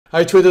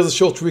Hi traders, a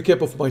short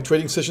recap of my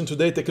trading session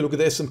today. Take a look at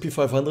the S&P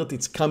 500.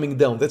 It's coming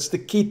down. That's the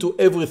key to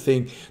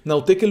everything. Now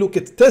take a look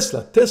at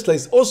Tesla. Tesla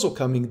is also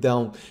coming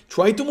down.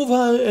 Tried to move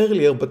higher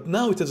earlier, but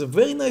now it has a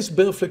very nice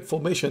bear flag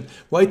formation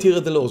right here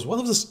at the lows. One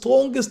of the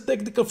strongest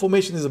technical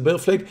formations is a bear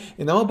flag,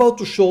 and I'm about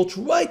to short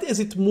right as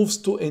it moves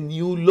to a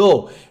new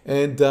low.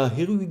 And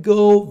here we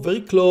go,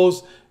 very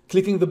close.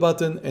 Clicking the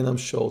button and I'm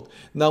short.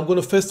 Now I'm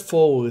going to fast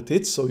forward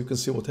it so you can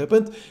see what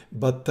happened,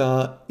 but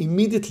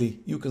immediately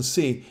you can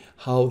see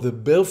how the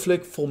bear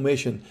flag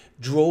formation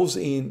draws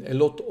in a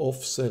lot of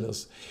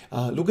sellers.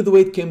 Look at the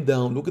way it came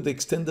down, look at the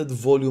extended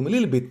volume a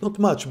little bit, not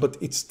much, but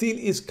it still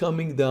is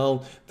coming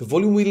down. The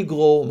volume will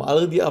grow. I'm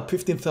already up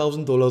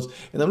 $15,000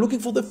 and I'm looking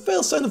for the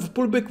first sign of a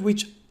pullback,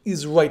 which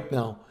is right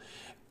now.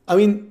 I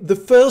mean, the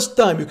first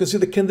time you can see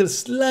the candle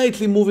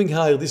slightly moving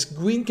higher, this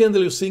green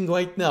candle you're seeing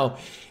right now.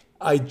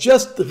 I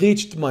just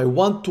reached my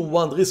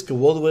 1-to-1 risk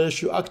reward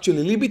ratio,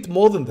 actually a little bit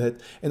more than that,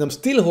 and I'm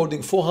still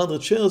holding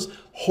 400 shares,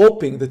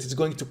 hoping that it's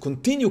going to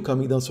continue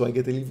coming down so I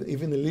get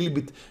even a little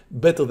bit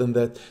better than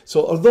that.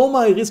 So although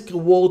my risk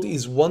reward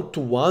is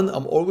 1-to-1,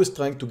 I'm always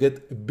trying to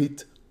get a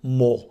bit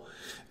more.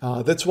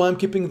 That's why I'm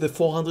keeping the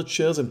 400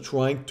 shares. I'm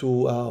trying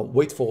to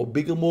wait for a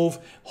bigger move,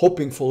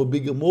 hoping for a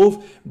bigger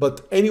move.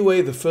 But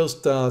anyway, the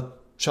first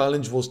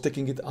challenge was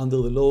taking it under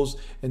the lows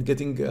and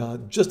getting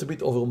just a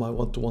bit over my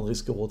 1-to-1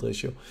 risk reward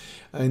ratio.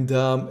 And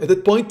at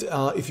that point,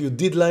 if you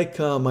did like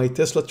my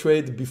Tesla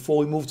trade before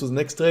we move to the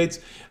next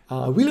trades,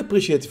 I really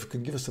appreciate if you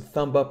can give us a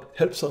thumb up.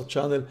 Helps our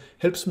channel,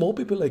 helps more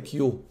people like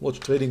you watch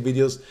trading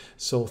videos.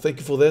 So thank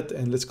you for that,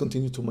 and let's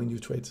continue to my new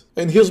trades.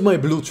 And here's my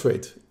blue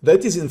trade.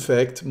 That is in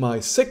fact my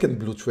second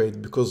blue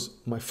trade, because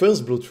my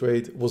first blue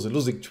trade was a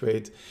losing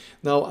trade.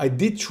 Now I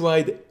did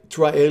try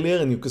earlier,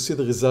 and you can see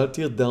the result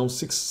here, down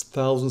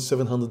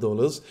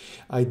 $6,700.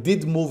 I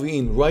did move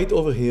in right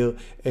over here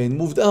and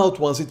moved out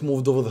once it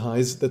moved over the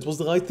highs. That was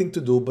the right thing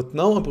to do, but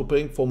now I'm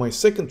preparing for my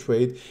second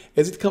trade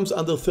as it comes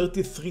under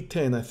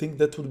 33.10. I think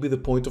that would be the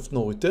point of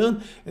no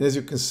return, and as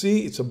you can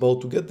see, it's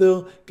about to get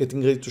there,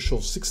 getting ready to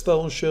short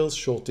 6,000 shares,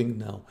 shorting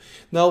now.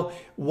 Now,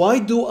 why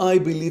do I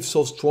believe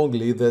so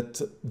strongly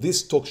that this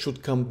stock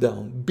should come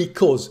down?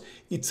 Because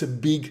it's a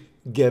big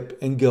gap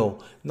and go.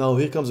 Now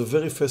here comes a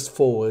very fast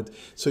forward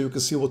so you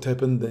can see what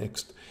happened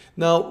next.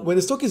 Now when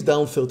the stock is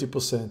down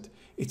 30%,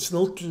 it's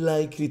not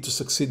likely to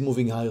succeed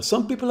moving higher.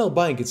 Some people are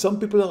buying it, some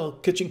people are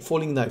catching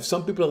falling knives,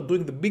 some people are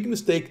doing the big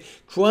mistake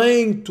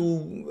trying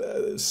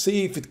to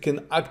see if it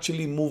can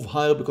actually move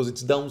higher because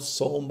it's down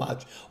so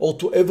much, or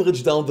to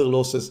average down their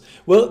losses.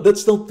 Well,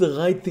 that's not the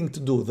right thing to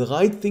do. The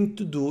right thing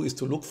to do is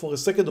to look for a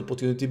second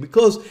opportunity,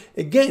 because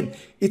again,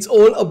 it's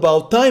all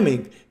about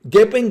timing.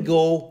 Gap and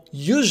go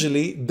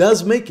usually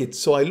does make it.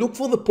 So I look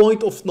for the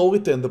point of no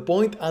return. The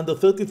point under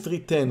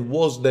 33.10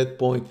 was that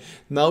point.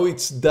 Now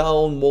it's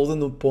down more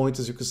than a point,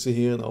 as you can see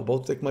here. Now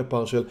about to take my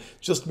partial,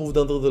 just moved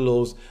under the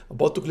lows,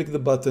 about to click the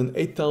button,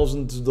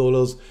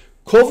 $8,000,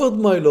 covered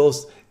my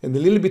loss and a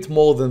little bit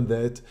more than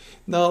that.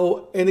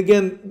 Now, and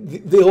again,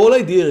 the whole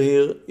idea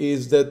here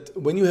is that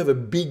when you have a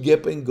big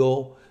gap and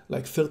go,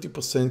 like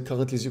 30%,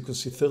 currently as you can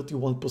see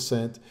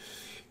 31%,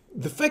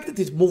 the fact that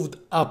it moved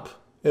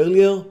up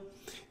earlier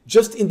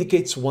just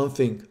indicates one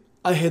thing: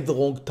 I had the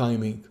wrong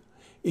timing.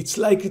 It's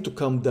likely to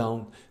come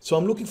down. So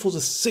I'm looking for the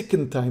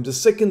second time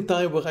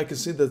where I can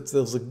see that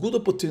there's a good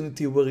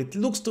opportunity where it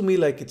looks to me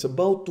like it's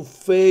about to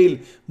fail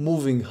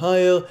moving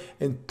higher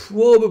and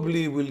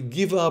probably will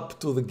give up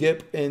to the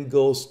gap and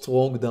go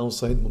strong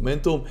downside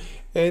momentum.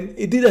 And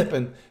it did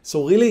happen.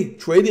 So really,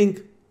 trading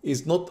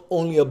is not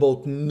only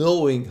about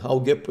knowing how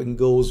gap and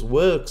goes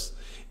works,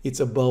 it's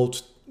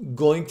about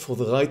going for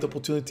the right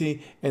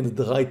opportunity and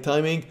the right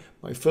timing.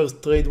 My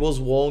first trade was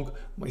wrong,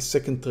 my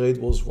second trade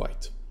was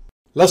right.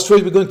 Last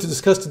trade we're going to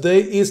discuss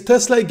today is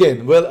Tesla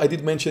again. Well, I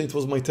did mention it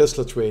was my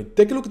Tesla trade.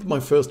 Take a look at my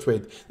first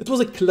trade. It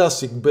was a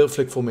classic bear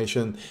flag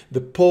formation.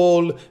 The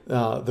pole,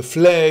 the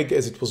flag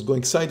as it was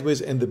going sideways,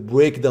 and the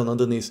breakdown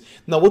underneath.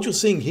 Now what you're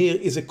seeing here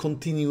is a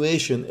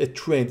continuation, a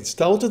trend. It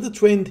started the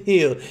trend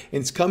here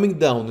and it's coming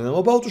down, and I'm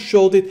about to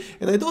short it,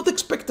 and I don't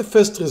expect a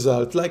fast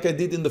result like I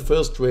did in the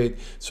first trade.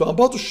 So I'm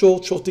about to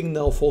shorting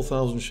now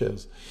 4,000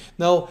 shares.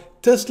 Now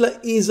Tesla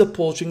is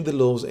approaching the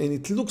lows, and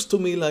it looks to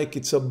me like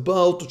it's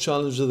about to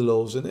challenge the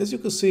lows. And as you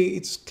can see,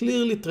 it's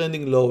clearly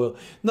trending lower.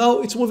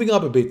 Now it's moving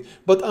up a bit,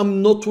 but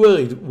I'm not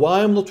worried.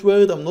 Why I'm not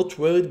worried? I'm not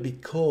worried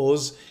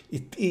because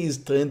it is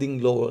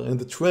trending lower, and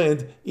the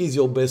trend is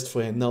your best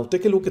friend. Now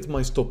take a look at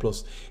my stop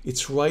loss.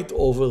 It's right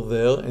over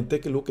there, and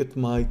take a look at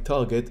my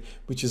target,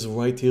 which is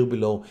right here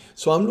below.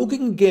 So I'm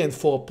looking again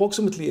for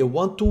approximately a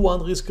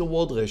 1-to-1 risk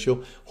reward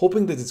ratio,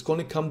 hoping that it's going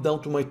to come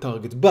down to my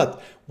target.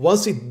 But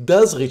once it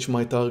does reach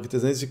my target,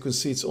 and as you can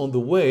see it's on the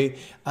way,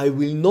 I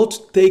will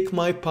not take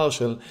my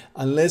partial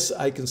unless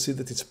I can see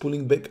that it's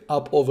pulling back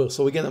up over.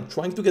 So again, I'm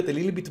trying to get a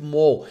little bit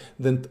more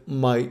than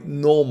my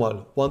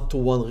normal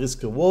 1-to-1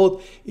 risk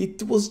reward.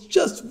 It was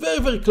just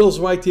very close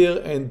right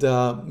here, and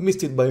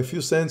missed it by a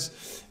few cents.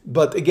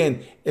 But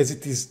again, as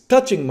it is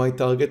touching my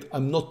target,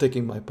 I'm not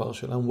taking my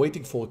partial. I'm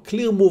waiting for a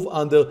clear move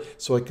under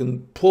so I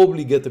can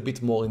probably get a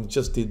bit more, and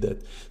just did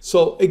that.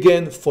 So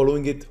again,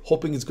 following it,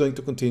 hoping it's going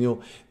to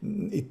continue.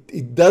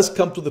 It does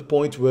come to the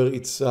point where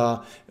it's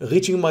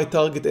reaching my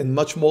target and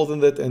much more than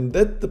that, and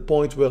that's the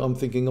point where I'm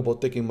thinking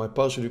about taking my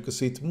partial. You can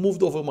see it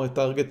moved over my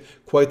target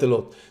quite a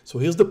lot. So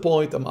here's the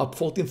point. I'm up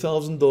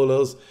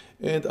 $14,000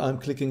 and I'm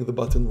clicking the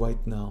button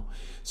right now.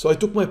 So I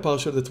took my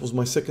partial. That was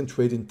my second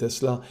trade in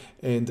Tesla,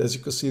 and as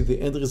you can see, the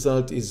end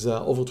result is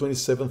over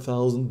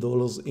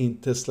 $27,000 in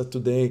Tesla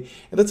today,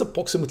 and that's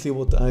approximately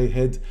what I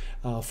had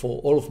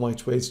for all of my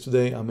trades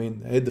today. I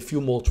mean, I had a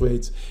few more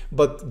trades,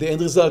 but the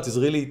end result is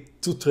really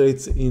 2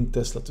 trades in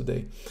Tesla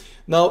today.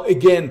 Now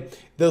again,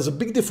 there's a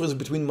big difference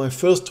between my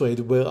first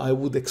trade, where I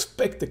would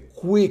expect a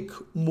quick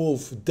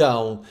move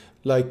down,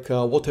 like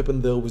what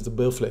happened there with the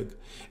Bearflag,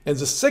 and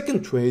the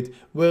second trade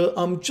where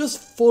I'm just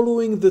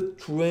following the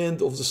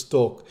trend of the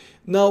stock.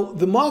 Now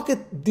the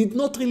market did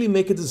not really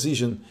make a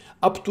decision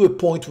up to a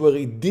point where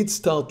it did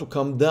start to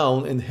come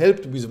down and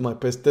helped with my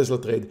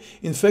Tesla trade.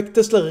 In fact,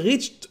 Tesla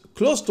reached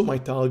close to my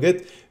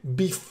target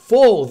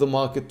before the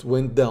market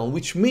went down,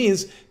 which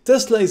means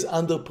Tesla is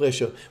under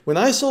pressure. When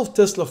I saw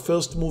Tesla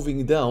first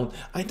moving down,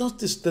 I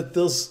noticed that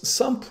there's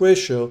some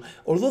pressure.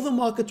 Although the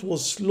market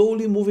was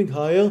slowly moving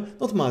higher,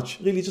 not much,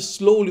 really just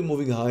slowly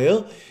moving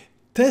higher,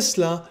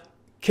 Tesla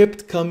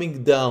kept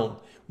coming down,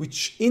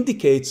 which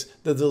indicates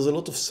that there's a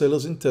lot of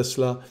sellers in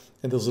Tesla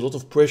and there's a lot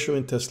of pressure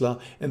in Tesla.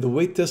 And the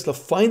way Tesla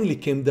finally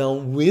came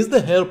down with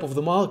the help of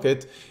the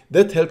market,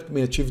 that helped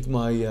me achieve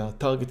my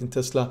target in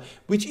Tesla,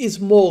 which is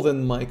more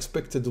than my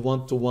expected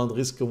 1-to-1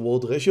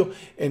 risk-reward ratio.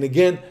 And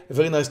again, a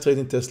very nice trade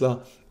in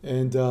Tesla,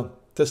 and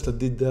Tesla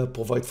did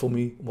provide for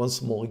me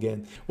once more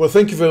again. Well,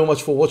 thank you very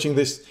much for watching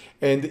this.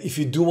 And if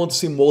you do want to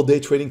see more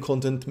day trading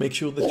content, make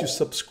sure that you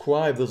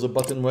subscribe. There's a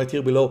button right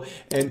here below,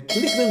 and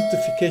click the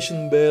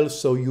notification bell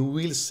so you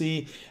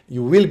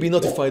will be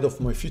notified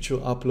of my future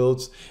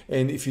uploads.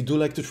 And if you do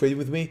like to trade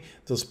with me,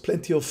 there's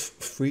plenty of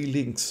free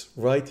links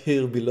right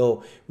here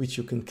below, which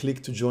you can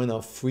click to join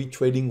our free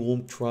trading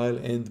room trial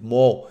and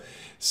more.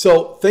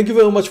 So thank you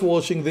very much for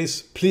watching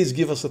this. Please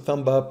give us a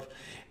thumb up,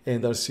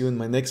 and I'll see you in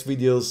my next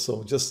videos.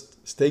 So just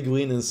stay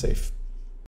green and safe.